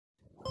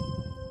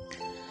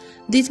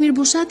Ditmir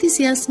Bushati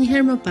si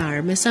asnjëherë më parë,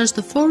 mesazh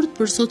të fortë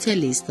për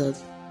socialistët.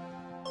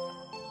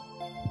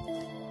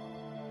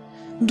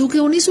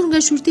 Duke u nisur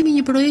nga shqyrtimi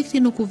një projekti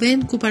në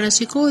Kuvend ku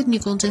parashikohet një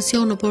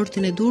koncesion në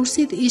portin e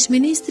Durrësit,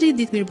 ish-ministri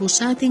Ditmir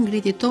Bushati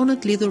ngriti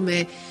tonet lidhur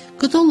me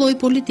këto lloj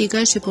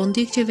politikash që po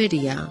ndjek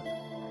qeveria.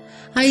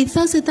 Ai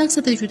tha se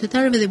taksat e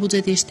qytetarëve dhe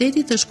buxheti i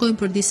shtetit të shkojnë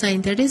për disa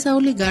interesa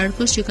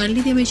oligarkësh që kanë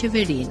lidhje me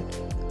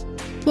qeverinë.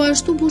 Po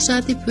ashtu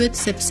Bushati pyet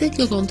se pse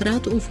kjo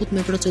kontratë u fut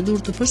me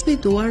procedurë të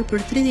përshpejtuar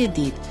për 30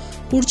 ditë,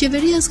 kur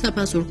qeveria s'ka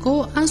pasur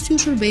kohë as t'ju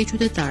shërbej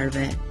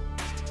qytetarëve.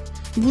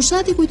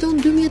 Bushati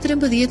kujton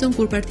 2013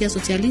 kur Partia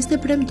Socialiste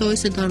premtoi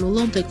se do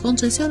anullonte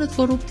koncesionet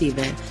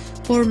korruptive,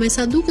 por me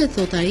sa duket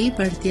thot ai,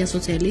 Partia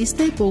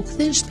Socialiste po u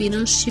kthen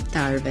shpinën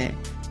shqiptarëve.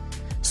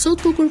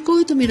 Sot po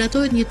kërkojë të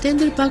miratohet një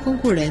tender pa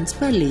konkurrencë,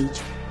 pa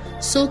ligj.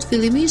 Sot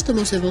fillimisht të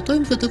mos e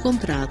votojmë këtë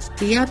kontratë,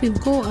 të japim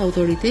kohë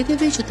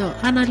autoriteteve që të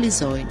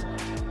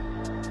analizojnë.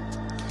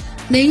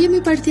 Ne jemi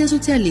Partia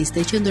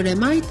Socialiste, qendër e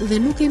majt dhe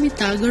nuk kemi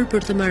tagër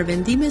për të marrë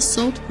vendime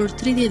sot për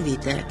 30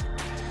 vite.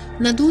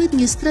 Na duhet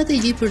një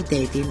strategji për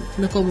detin.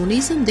 Në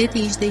komunizëm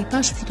deti ishte i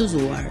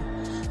pashfrytëzuar.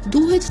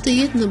 Duhet të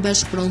jetë në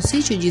bashkëpronësi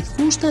që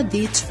gjithkusht ta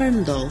di çfarë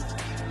ndodh.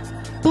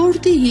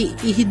 Porti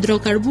i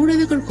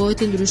hidrokarbureve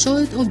kërkohet të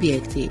ndryshohet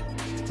objekti.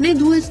 Ne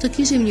duhet të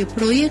kishim një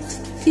projekt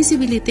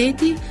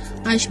fizibiliteti,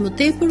 aq më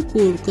tepër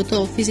kur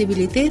këto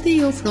fizibilitete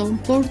i ofron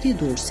porti i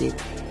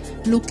Durrësit.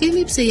 Nuk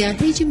kemi pse ja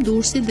heqim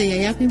Durrësit dhe ja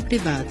japim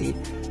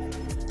privatit.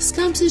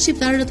 S'kam pse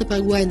shqiptarët të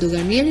paguajnë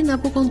doganierin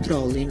apo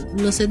kontrollin.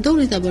 Nëse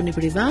doni ta bëni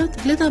privat,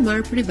 le ta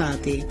marr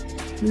privati.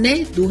 Ne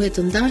duhet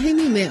të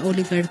ndahemi me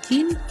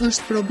oligarkin,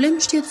 është problem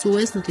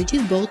shqetësues në të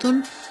gjithë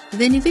botën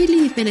dhe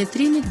niveli i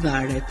penetrimit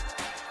varet.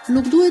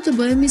 Nuk duhet të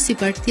bëhemi si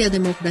Partia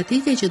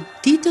Demokratike që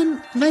ditën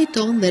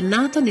vajton dhe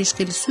natën i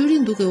shkel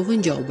syrin duke u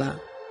vënë gjoba.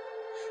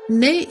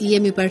 Ne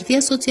jemi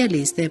Partia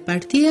Socialiste,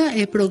 partia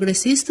e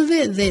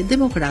progresistëve dhe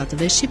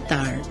demokratëve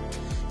shqiptar.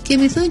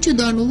 Kemi thënë që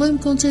do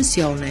anullojmë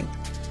koncesionet.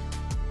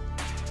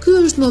 Ky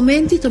është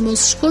momenti të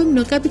mos shkojmë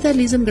në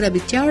kapitalizëm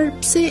grabitqar.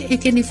 Pse e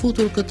keni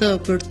futur këtë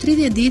për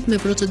 30 ditë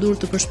me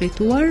procedurë të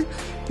përshpejtuar?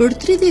 Për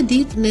 30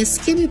 ditë ne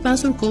s'kemi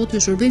pasur kohë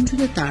të shërbejmë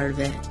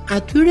qytetarëve,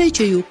 atyre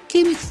që ju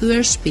kemi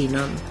kthyer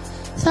shpinën,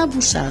 tha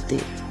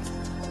Bushati.